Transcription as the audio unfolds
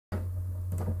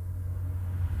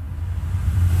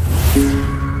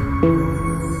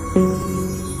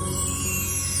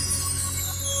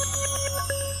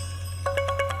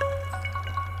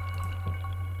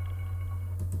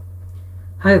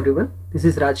Hi everyone, this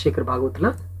is Rajshekhar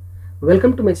Bhagwatala.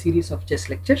 Welcome to my series of chess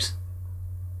lectures.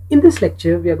 In this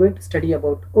lecture, we are going to study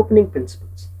about opening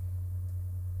principles.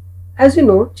 As you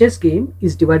know, chess game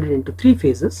is divided into three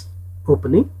phases: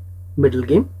 opening, middle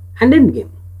game, and end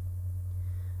game.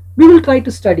 We will try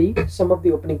to study some of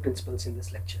the opening principles in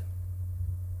this lecture.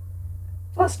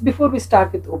 First, before we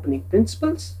start with opening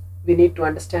principles, we need to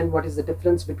understand what is the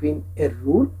difference between a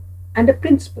rule and a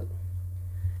principle.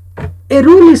 A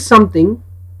rule is something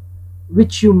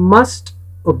which you must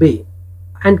obey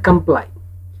and comply.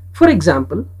 For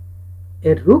example,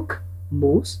 a rook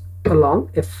moves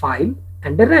along a file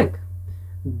and a rank.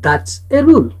 That's a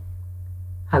rule.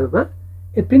 However,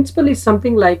 a principle is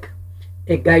something like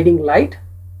a guiding light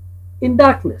in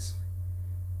darkness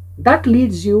that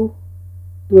leads you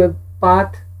to a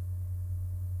path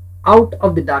out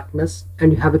of the darkness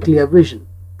and you have a clear vision.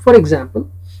 For example,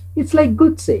 it's like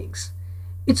good sayings.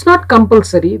 It's not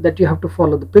compulsory that you have to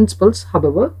follow the principles.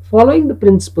 However, following the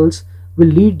principles will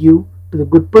lead you to the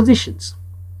good positions.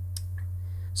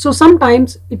 So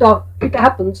sometimes it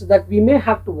happens that we may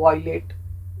have to violate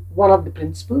one of the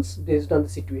principles based on the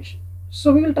situation.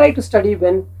 So we will try to study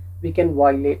when we can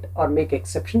violate or make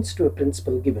exceptions to a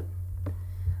principle given.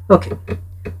 Okay,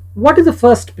 what is the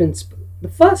first principle? The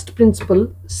first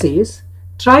principle says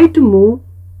try to move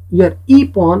your e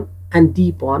pawn and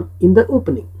d pawn in the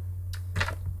opening.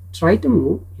 Try to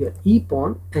move your e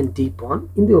pawn and d pawn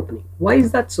in the opening. Why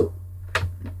is that so?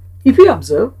 If you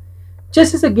observe,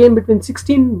 chess is a game between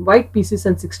 16 white pieces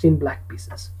and 16 black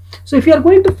pieces. So if you are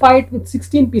going to fight with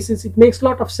 16 pieces, it makes a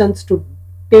lot of sense to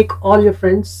take all your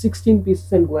friends 16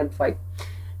 pieces and go and fight.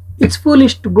 It's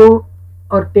foolish to go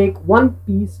or take one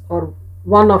piece or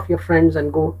one of your friends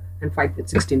and go and fight with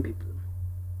 16 people.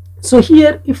 So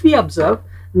here, if we observe,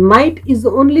 knight is the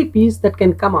only piece that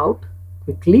can come out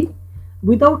quickly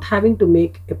without having to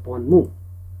make a pawn move.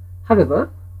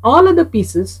 However, all other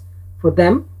pieces, for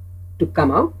them to come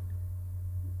out,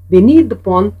 they need the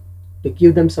pawn to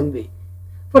give them some way.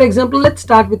 For example, let's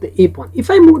start with the a pawn. If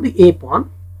I move the a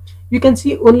pawn, you can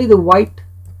see only the white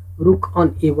rook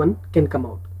on a1 can come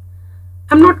out.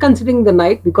 I'm not considering the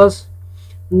knight because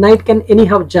knight can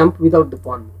anyhow jump without the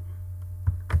pawn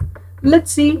move.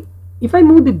 Let's see, if I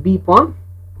move the b pawn,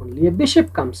 only a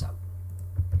bishop comes out.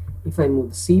 If I move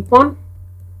the c pawn,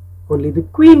 only the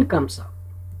queen comes out.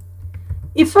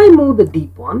 If I move the d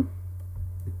pawn,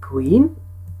 the queen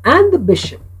and the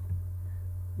bishop,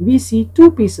 we see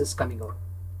two pieces coming out.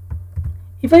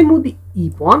 If I move the e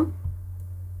pawn,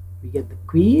 we get the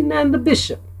queen and the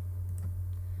bishop.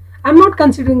 I'm not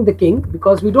considering the king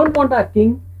because we don't want our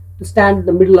king to stand in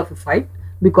the middle of a fight,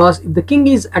 because if the king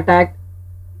is attacked,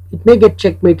 it may get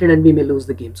checkmated and we may lose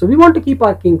the game. So we want to keep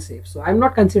our king safe. So I'm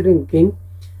not considering king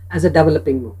as a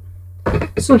developing move.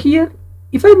 So here,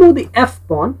 if I move the f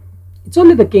pawn, it's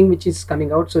only the king which is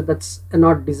coming out. So that's a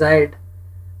not desired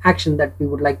action that we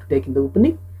would like to take in the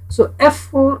opening. So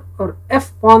f4 or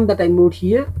f pawn that I moved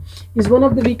here is one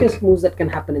of the weakest moves that can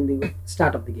happen in the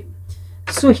start of the game.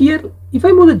 So here, if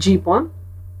I move the g pawn,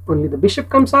 only the bishop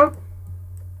comes out.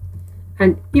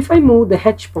 And if I move the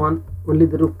h pawn, only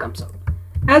the rook comes out.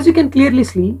 As you can clearly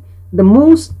see, the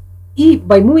moves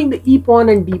by moving the e pawn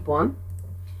and d pawn,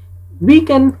 we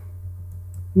can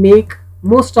make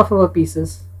most of our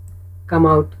pieces come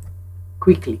out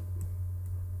quickly.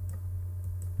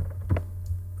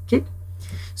 Okay,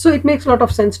 so it makes a lot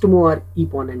of sense to move our e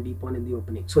pawn and d pawn in the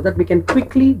opening so that we can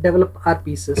quickly develop our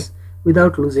pieces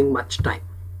without losing much time.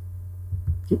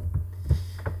 Okay.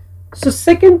 So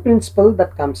second principle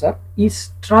that comes up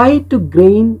is try to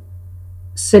gain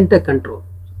center control.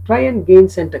 Try and gain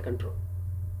center control.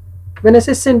 When I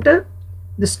say center,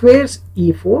 the squares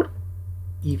e4,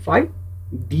 e5,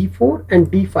 d4 and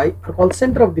d5 are called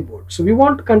center of the board. So we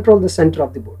want to control the center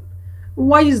of the board.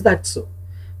 Why is that so?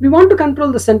 We want to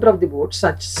control the center of the board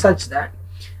such that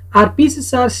our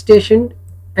pieces are stationed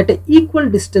at an equal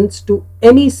distance to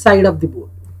any side of the board.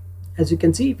 As you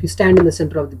can see, if you stand in the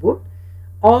center of the board,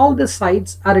 all the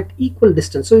sides are at equal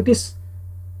distance. So it is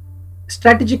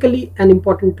strategically an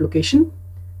important location.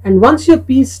 And once your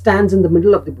piece stands in the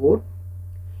middle of the board,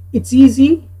 it's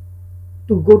easy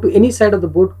to go to any side of the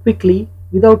board quickly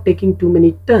without taking too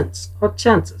many turns or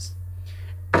chances.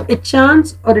 A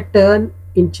chance or a turn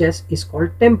in chess is called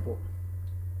tempo.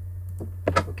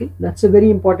 Okay, that's a very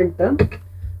important term.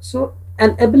 So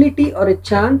an ability or a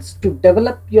chance to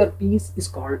develop your piece is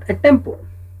called a tempo.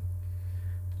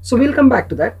 So we'll come back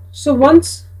to that. So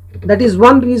that is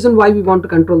one reason why we want to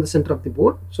control the center of the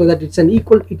board, so that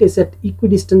it is at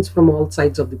equidistance from all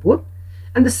sides of the board.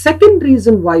 And the second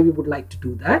reason why we would like to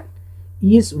do that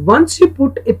is once you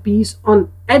put a piece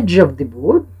on edge of the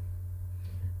board,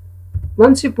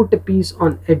 once you put a piece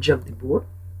on edge of the board,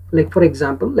 like for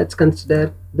example, let's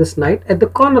consider this knight at the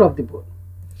corner of the board,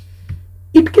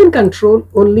 it can control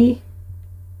only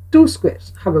 2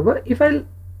 squares. However, if I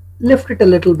lift it a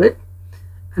little bit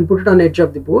and put it on edge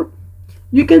of the board,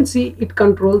 you can see it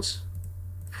controls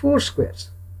 4 squares.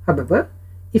 However,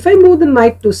 if I move the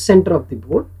knight to center of the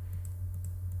board,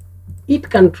 it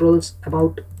controls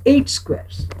about 8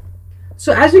 squares.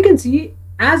 So as you can see,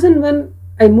 as and when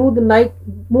I move the knight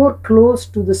more close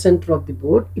to the center of the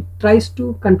board, it tries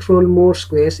to control more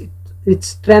squares. Its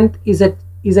strength is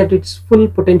at its full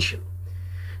potential.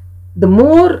 The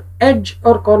more edge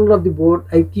or corner of the board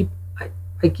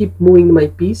I keep moving my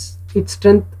piece, its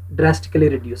strength drastically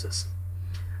reduces.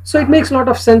 So it makes a lot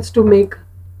of sense to make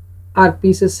our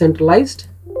pieces centralized.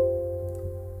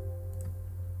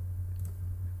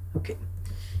 Okay,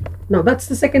 now that's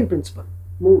the second principle.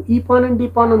 Move E pawn and D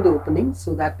pawn on the opening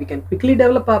so that we can quickly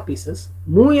develop our pieces.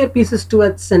 Move your pieces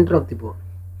towards center of the board.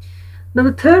 Now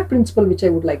the third principle which I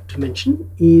would like to mention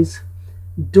is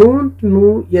don't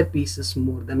move your pieces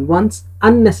more than once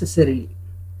unnecessarily.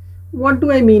 What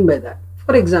do I mean by that?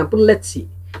 For example, let's see.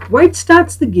 White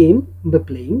starts the game by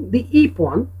playing the E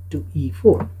pawn to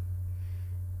E4.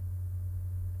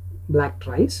 Black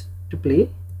tries to play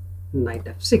knight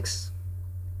F6,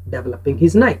 developing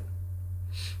his knight.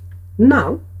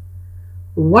 Now,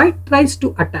 white tries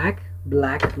to attack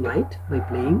black knight by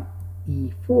playing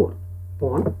E4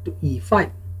 pawn to E5.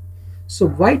 So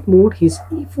white moved his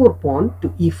E4 pawn to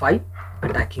E5,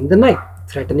 attacking the knight,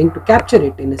 threatening to capture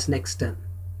it in his next turn.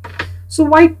 So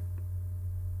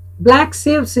black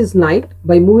saves his knight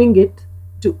by moving it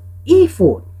to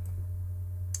E4.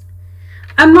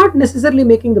 I'm not necessarily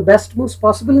making the best moves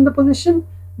possible in the position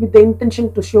with the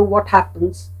intention to show what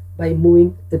happens by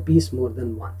moving the piece more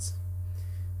than once.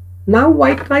 Now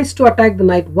white tries to attack the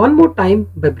knight one more time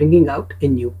by bringing out a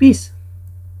new piece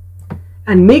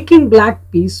and making black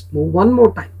piece move one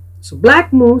more time. So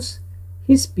black moves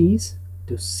his piece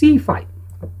to C5.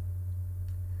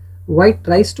 White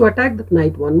tries to attack the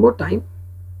knight one more time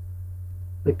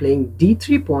by playing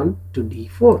D3 pawn to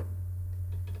D4.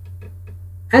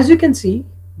 As you can see,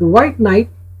 the white knight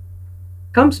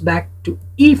comes back to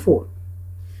E4.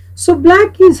 So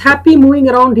black is happy moving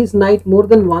around his knight more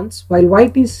than once, while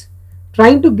white is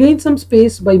trying to gain some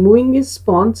space by moving his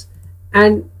pawns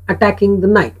and attacking the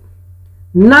knight.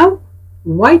 Now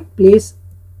white plays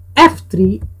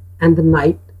F3 and the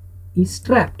knight is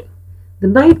trapped. The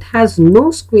knight has no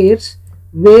squares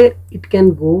where it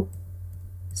can go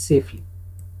safely.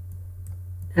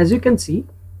 As you can see,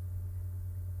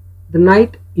 the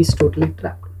knight is totally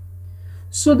trapped.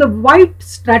 So the white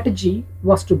strategy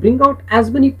was to bring out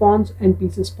as many pawns and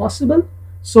pieces possible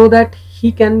so that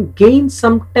he can gain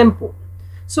some tempo.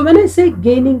 So when I say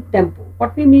gaining tempo,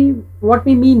 what we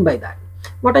mean by that?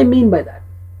 What I mean by that?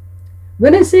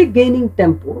 When I say gaining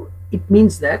tempo, it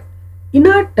means that in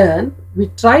our turn we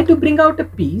try to bring out a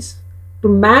piece to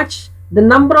match the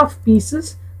number of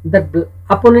pieces that the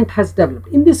opponent has developed.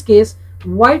 In this case,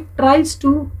 white tries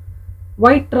to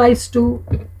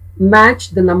match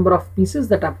the number of pieces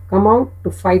that have come out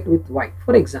to fight with white.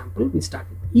 For example, we start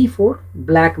with E4,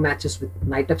 black matches with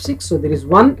knight F6, so there is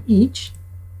one each.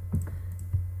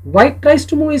 White tries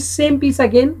to move his same piece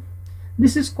again.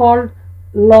 This is called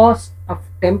loss of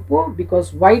tempo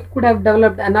because white could have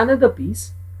developed another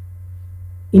piece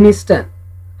in his turn.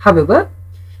 However,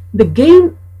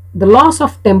 the loss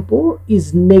of tempo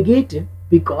is negated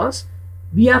because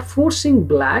we are forcing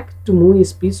black to move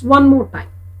his piece one more time.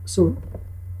 So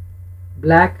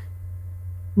black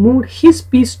moved his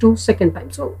piece to second time.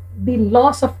 So the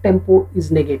loss of tempo is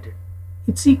negated.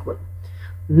 It's equal.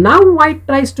 Now white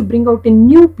tries to bring out a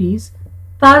new piece,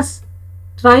 thus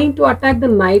trying to attack the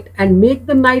knight and make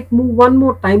the knight move one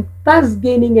more time, thus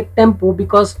gaining a tempo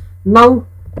because now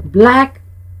black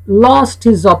lost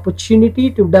his opportunity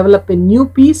to develop a new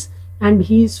piece and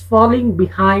he is falling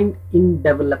behind in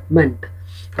development.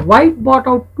 White bought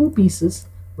out two pieces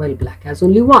while black has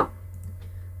only one.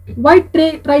 White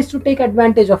tries to take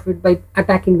advantage of it by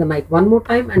attacking the knight one more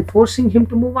time and forcing him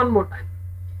to move one more time.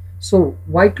 So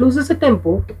white loses a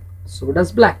tempo, so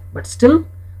does black, but still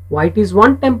white is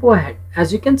one tempo ahead.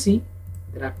 As you can see,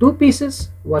 there are two pieces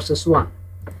versus one.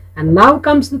 And now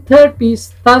comes the third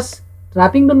piece, thus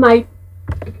trapping the knight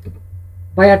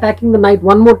by attacking the knight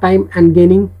one more time and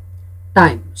gaining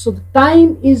time. So the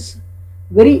time is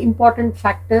very important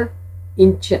factor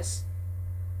in chess.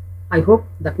 I hope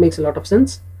that makes a lot of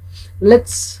sense.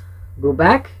 Let's go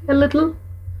back a little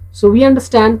so we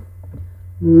understand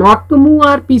not to move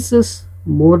our pieces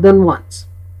more than once.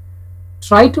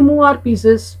 Try to move our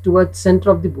pieces towards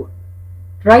center of the board.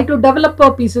 Try to develop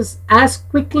our pieces as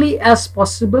quickly as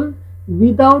possible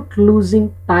without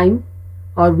losing time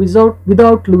or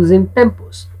without losing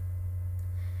tempos.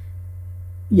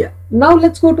 Yeah, now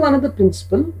let's go to another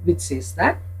principle which says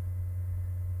that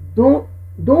don't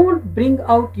bring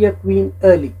out your queen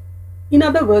early. In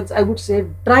other words, I would say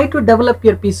try to develop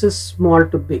your pieces small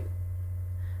to big.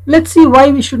 Let's see why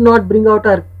we should not bring out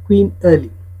our queen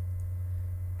early.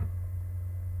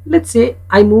 Let's say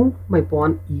I move my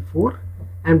pawn e4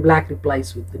 and black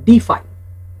replies with the d5.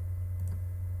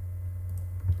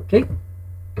 Okay,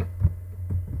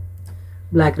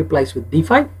 black replies with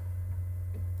d5.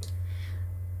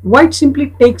 White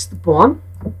simply takes the pawn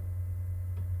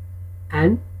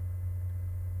and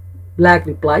black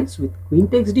replies with queen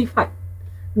takes d5.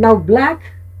 Now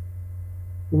black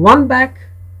won back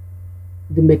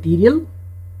the material,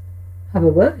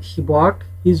 however he bought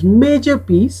his major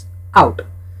piece out.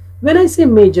 When I say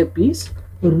major piece,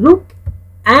 rook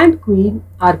and queen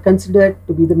are considered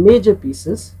to be the major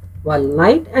pieces, while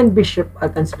knight and bishop are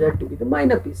considered to be the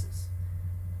minor pieces.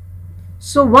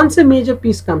 So once a major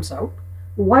piece comes out,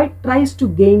 white tries to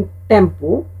gain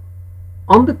tempo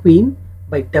on the queen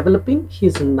by developing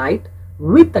his knight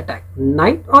with attack.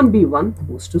 Knight on b1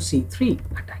 moves to c3,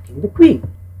 attacking the queen.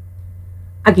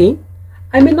 Again,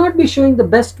 I may not be showing the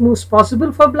best moves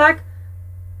possible for black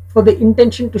for the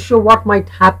intention to show what might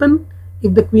happen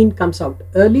if the queen comes out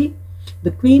early.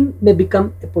 The queen may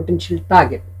become a potential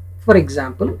target. For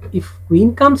example, if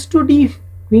queen comes to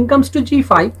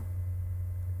g5,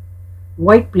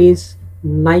 white plays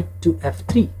knight to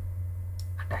f3,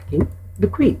 attacking the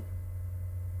queen.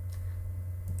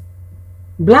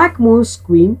 Black moves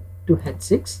queen to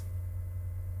h6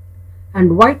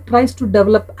 and white tries to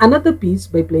develop another piece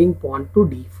by playing pawn to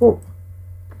d4.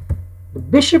 The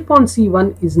bishop on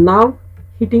c1 is now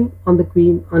hitting on the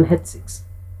queen on h6.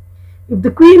 If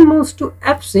the queen moves to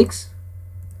f6,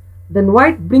 then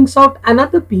white brings out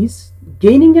another piece,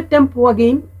 gaining a tempo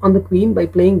again on the queen by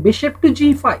playing bishop to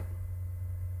g5.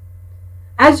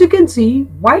 As you can see,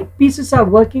 white pieces are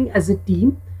working as a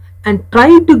team and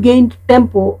trying to gain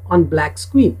tempo on black's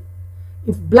queen.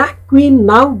 If black queen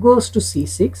now goes to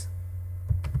c6,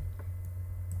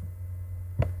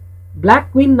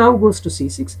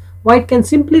 white can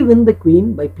simply win the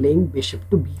queen by playing bishop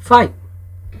to b5.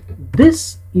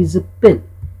 This is a pin.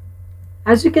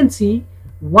 As you can see,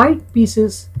 white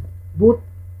pieces, both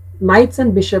knights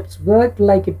and bishops, worked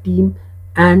like a team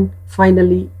and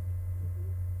finally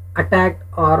attacked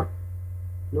or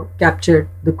captured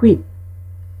the queen.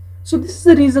 So this is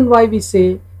the reason why we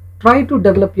say try to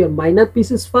develop your minor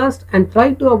pieces first and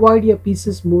try to avoid your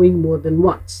pieces moving more than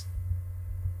once.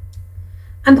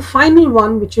 And the final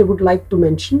one which I would like to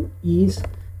mention is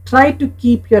try to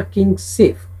keep your king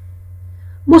safe.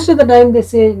 Most of the time they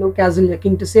say castle your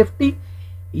king to safety.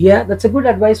 Yeah, that's a good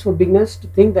advice for beginners to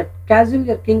think that castle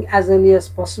your king as early as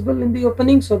possible in the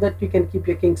opening so that you can keep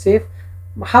your king safe.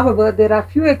 However, there are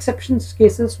few exceptions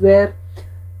cases where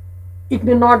it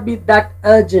may not be that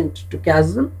urgent to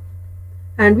castle,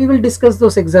 and we will discuss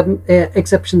those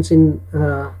exceptions in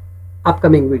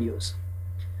upcoming videos.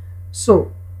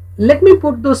 So let me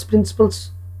put those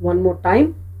principles one more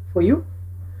time for you.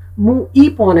 Move e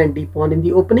pawn and d pawn in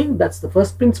the opening. That's the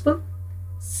first principle.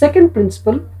 Second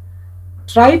principle,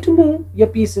 try to move your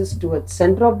pieces towards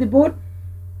center of the board.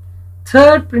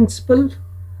 Third principle,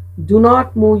 do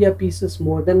not move your pieces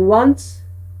more than once.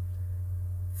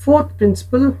 Fourth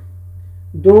principle,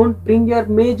 don't bring your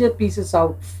major pieces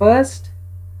out first.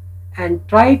 And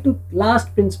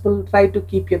last principle, try to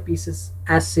keep your pieces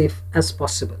as safe as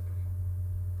possible.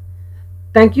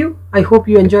 Thank you. I hope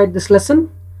you enjoyed this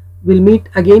lesson. We'll meet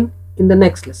again in the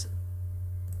next lesson.